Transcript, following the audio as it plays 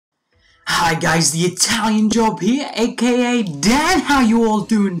Hi guys, the Italian Job here, aka Dan. How you all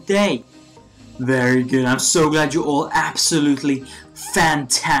doing today? Very good. I'm so glad you're all absolutely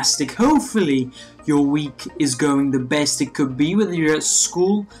fantastic. Hopefully your week is going the best it could be, whether you're at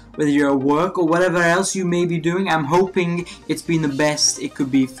school, whether you're at work, or whatever else you may be doing. I'm hoping it's been the best it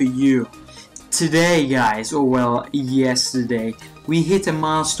could be for you. Today, guys, or well, yesterday, we hit a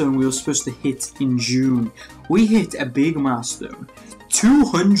milestone we were supposed to hit in June. We hit a big milestone.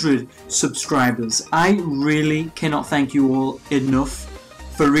 200 subscribers. I really cannot thank you all enough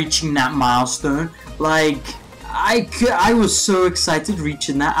for reaching that milestone. Like, I was so excited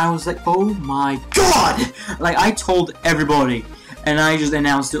reaching that. I was like, oh my god! Like, I told everybody, and I just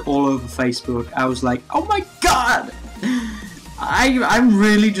announced it all over Facebook. I was like, oh my god! I'm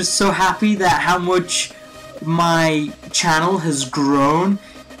really just so happy that how much my channel has grown,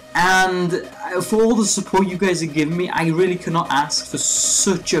 and for all the support you guys are giving me, I really cannot ask for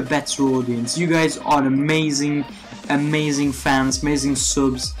such a better audience. You guys are amazing, amazing fans, amazing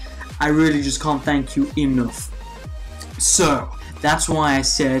subs. I really just can't thank you enough. So that's why I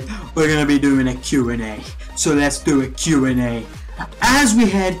said we're gonna be doing a Q&A. So let's do a Q&A as we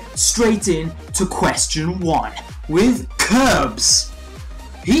head straight in to question 1 with Curbs.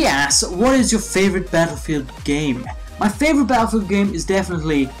 He asks, what is your favorite Battlefield game? My favorite Battlefield game is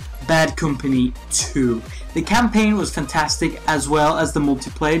definitely Bad Company 2. The campaign was fantastic, as well as the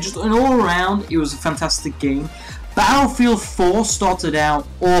multiplayer. Just an all around, it was a fantastic game. Battlefield 4 started out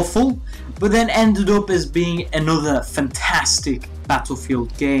awful, but then ended up as being another fantastic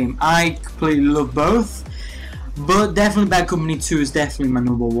Battlefield game. I completely love both, but definitely Bad Company 2 is definitely my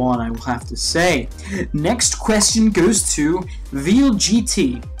number 1, I will have to say. Next question goes to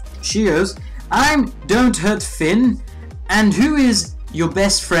VLGT. She goes, I'm Don't Hurt Finn, and who is your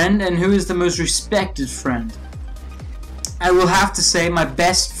best friend and who is the most respected friend? I will have to say my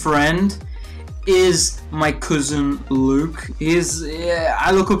best friend is my cousin Luke.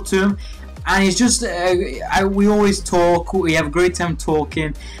 I look up to him, and he's just we always talk. We have a great time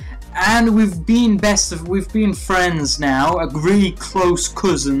talking, and we've been friends now, really close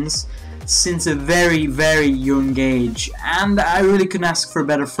cousins since a very, very young age, and I really couldn't ask for a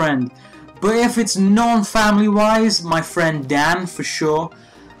better friend. But if it's non-family wise, my friend Dan for sure.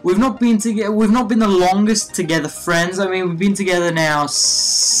 We've not been together. We've not been the longest together friends. I mean, we've been together now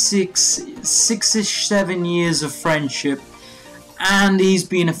 6-ish, 7 years of friendship, and he's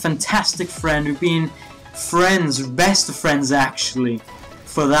been a fantastic friend. We've been friends, best of friends actually,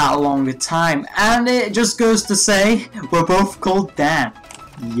 for that longer time. And it just goes to say we're both called Dan.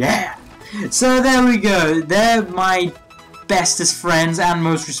 Yeah. So there we go. They're my bestest friends and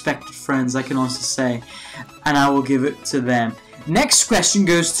most respected friends, I can also say, and I will give it to them. Next question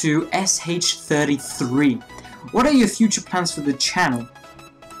goes to SH33. What are your future plans for the channel?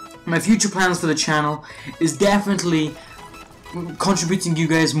 My future plans for the channel is definitely contributing you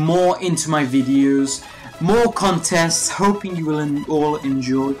guys more into my videos, more contests, hoping you will all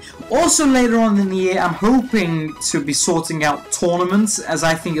enjoy. Also later on in the year, I'm hoping to be sorting out tournaments, as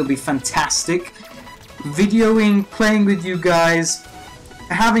I think it'll be fantastic. Videoing, playing with you guys,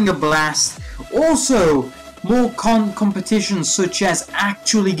 having a blast. Also, more competitions, such as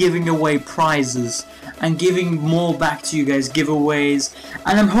actually giving away prizes and giving more back to you guys, giveaways,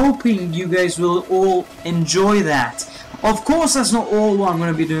 and I'm hoping you guys will all enjoy that. Of course, that's not all what I'm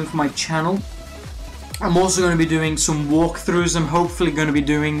going to be doing for my channel. I'm also going to be doing some walkthroughs I'm hopefully going to be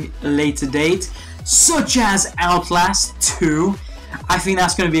doing a later date, such as Outlast 2. I think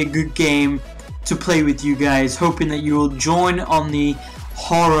that's going to be a good game to play with you guys, hoping that you will join on the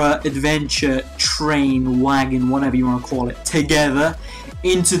horror adventure train, wagon, whatever you want to call it, together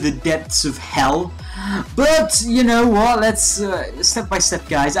into the depths of hell. But you know what, let's step by step,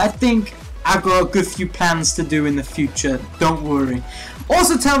 guys. I think I've got a good few plans to do in the future, don't worry.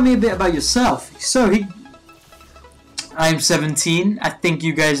 Also tell me a bit about yourself. So I'm 17, I think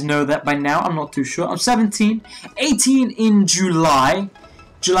you guys know that by now, I'm not too sure. I'm 17, 18 in July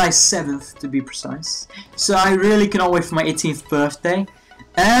 7th to be precise. So I really cannot wait for my 18th birthday.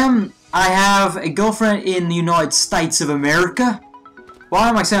 I have a girlfriend in the United States of America. Why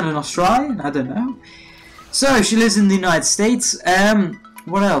am I sounding Australian? I don't know. So she lives in the United States.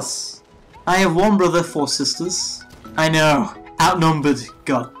 What else? I have 1 brother, 4 sisters. I know, outnumbered.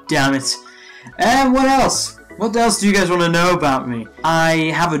 God damn it. What else? What else do you guys want to know about me?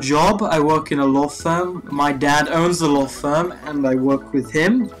 I have a job. I work in a law firm. My dad owns the law firm, and I work with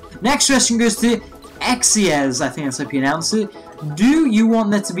him. Next question goes to Exiez. I think that's how you pronounce it. Do you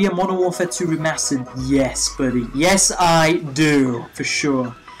want there to be a Modern Warfare 2 remastered? Yes, buddy. Yes, I do, for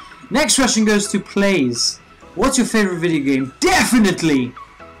sure. Next question goes to Plays. What's your favorite video game? Definitely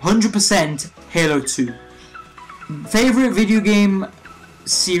 100% Halo 2. Favorite video game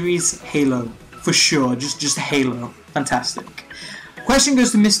series, Halo. For sure, just Halo. Fantastic. Question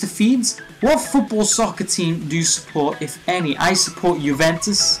goes to Mr. Feeds. What football soccer team do you support, if any? I support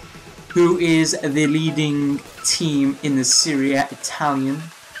Juventus, who is the leading team in the Serie A Italian.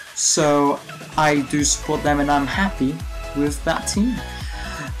 So I do support them and I'm happy with that team.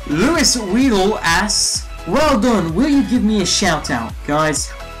 Lewis Weedle asks, well done, will you give me a shout out?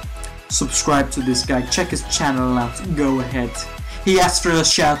 Guys, subscribe to this guy, check his channel out, go ahead. He asked for a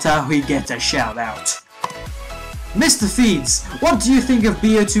shout out, he gets a shout out. Mr. Feeds, what do you think of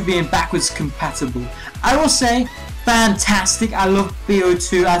BO2 being backwards compatible? I will say, fantastic. I love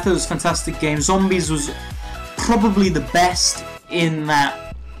BO2. I thought it was a fantastic game. Zombies was probably the best in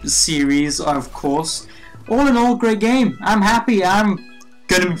that series, of course. All in all, great game. I'm happy. I'm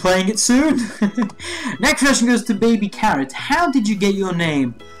gonna be playing it soon. Next question goes to Baby Carrot. How did you get your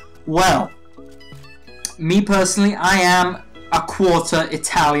name? Well, me personally, I am a quarter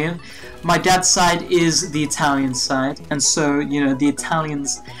Italian. My dad's side is the Italian side, and so, you know, the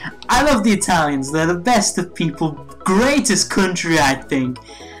Italians, I love the Italians, they're the best of people, greatest country, I think,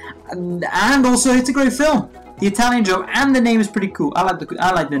 and also it's a great film, The Italian Job, and the name is pretty cool. I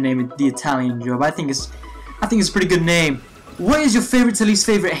like the name, The Italian Job. I think it's a pretty good name. What is your favorite to least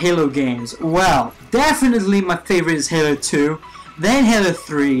favorite Halo games? Well, definitely my favorite is Halo 2, then Halo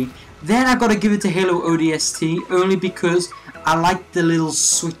 3, then I gotta give it to Halo ODST, only because I like the little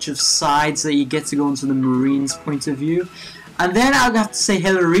switch of sides that you get to go into the Marines point of view. And then I'll have to say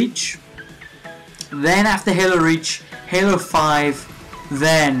Halo Reach. Then after Halo Reach, Halo 5,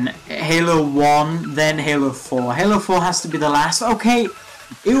 then Halo 1, then Halo 4. Halo 4 has to be the last. Okay,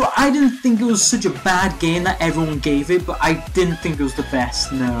 I didn't think it was such a bad game that everyone gave it, but I didn't think it was the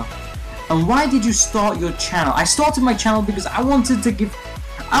best, no. And why did you start your channel? I started my channel because I wanted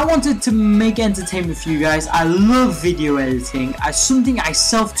to make entertainment for you guys. I love video editing. Something I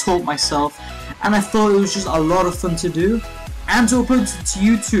self-taught myself, and I thought it was just a lot of fun to do. And to upload it to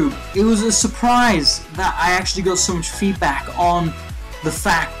YouTube, it was a surprise that I actually got so much feedback on the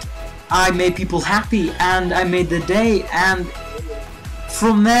fact I made people happy and I made their day. And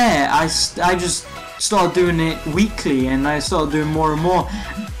from there, I just started doing it weekly, and I started doing more and more.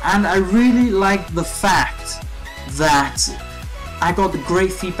 And I really like the fact that I got the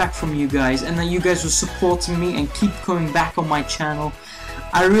great feedback from you guys, and that you guys were supporting me and keep coming back on my channel.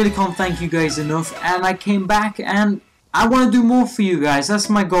 I really can't thank you guys enough, and I came back and I want to do more for you guys. That's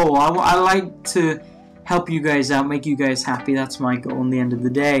my goal. I like to help you guys out, make you guys happy. That's my goal in the end of the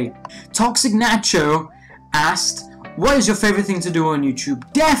day. Toxic Nacho asked, what is your favorite thing to do on YouTube?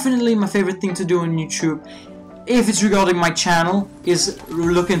 Definitely my favorite thing to do on YouTube, if it's regarding my channel, is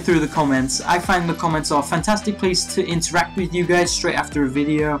looking through the comments. I find the comments are a fantastic place to interact with you guys straight after a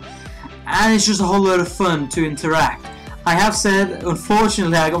video, and it's just a whole lot of fun to interact. I have said,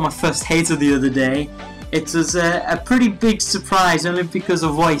 unfortunately, I got my first hater the other day. It was a pretty big surprise, only because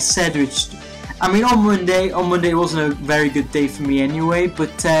of what he said, which, I mean, on Monday it wasn't a very good day for me anyway,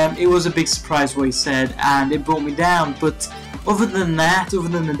 but it was a big surprise what he said, and it brought me down. But other than that, other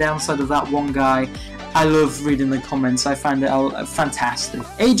than the downside of that one guy, I love reading the comments. I find it all fantastic.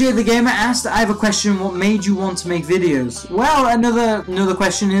 AJ the Gamer asked, I have a question, what made you want to make videos? Well, another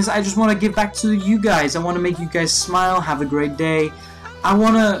question is, I just want to give back to you guys. I want to make you guys smile, have a great day. I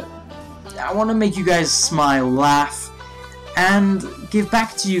want to make you guys smile, laugh, and give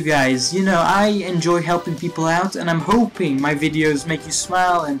back to you guys. You know, I enjoy helping people out, and I'm hoping my videos make you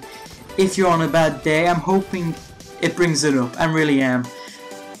smile, and if you're on a bad day, I'm hoping it brings it up. I really am.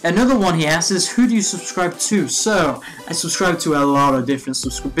 Another one he asks is, who do you subscribe to? So, I subscribe to a lot of different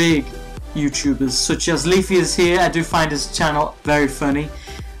big YouTubers, such as Leafy is here. I do find his channel very funny.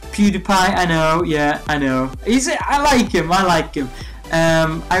 PewDiePie, I know, yeah, I know. I like him.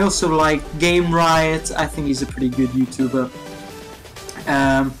 I also like Game Riot. I think he's a pretty good YouTuber.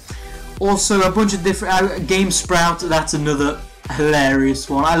 Also, a bunch of different... Game Sprout, that's another hilarious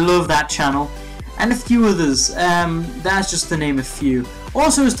one. I love that channel. And a few others. That's just to name a few.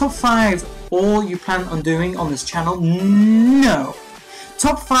 Also, is top 5 all you plan on doing on this channel? No.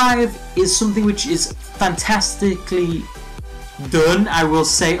 Top 5 is something which is fantastically done, I will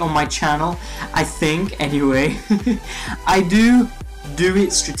say, on my channel. I think, anyway. I do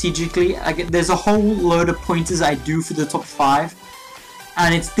it strategically. There's a whole load of pointers I do for the top 5.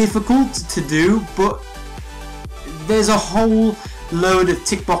 And it's difficult to do, but there's a whole load of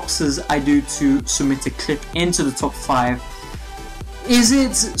tick boxes I do to submit a clip into the top 5. Is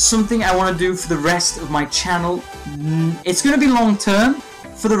it something I want to do for the rest of my channel? It's going to be long term.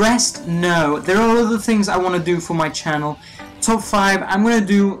 For the rest, no. There are other things I want to do for my channel, top 5 I'm gonna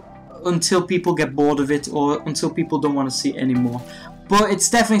do until people get bored of it, or until people don't want to see it anymore. But it's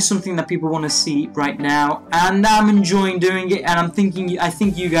definitely something that people want to see right now, and I'm enjoying doing it, and I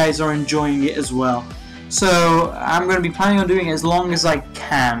think you guys are enjoying it as well. So I'm going to be planning on doing it as long as I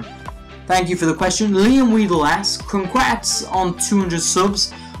can. Thank you for the question. Liam Weedle asks, congrats on 200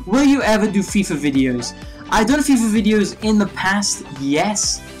 subs. Will you ever do FIFA videos? I've done FIFA videos in the past,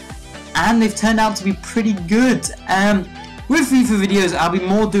 yes, and they've turned out to be pretty good. With FIFA videos, I'll be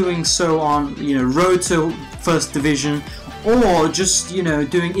more doing so on, road to first division, or just,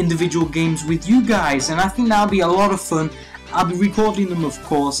 doing individual games with you guys, and I think that'll be a lot of fun. I'll be recording them, of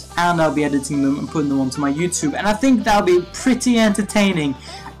course, and I'll be editing them and putting them onto my YouTube, and I think that'll be pretty entertaining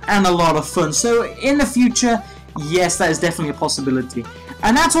and a lot of fun. So in the future, yes, that is definitely a possibility.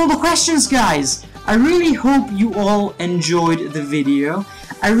 And that's all the questions, guys. I really hope you all enjoyed the video.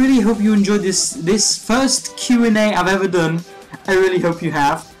 I really hope you enjoyed this first Q&A I've ever done. I really hope you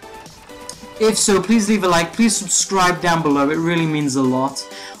have. If so, please leave a like, please subscribe down below, it really means a lot.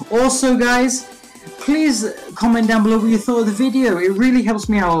 Also guys, please comment down below what you thought of the video, it really helps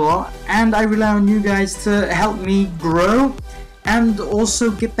me out a lot, and I rely on you guys to help me grow and also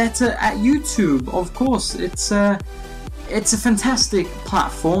get better at YouTube. Of course, it's a fantastic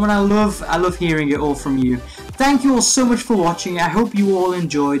platform, and I love hearing it all from you. Thank you all so much for watching, I hope you all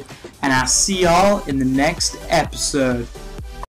enjoyed, and I'll see y'all in the next episode.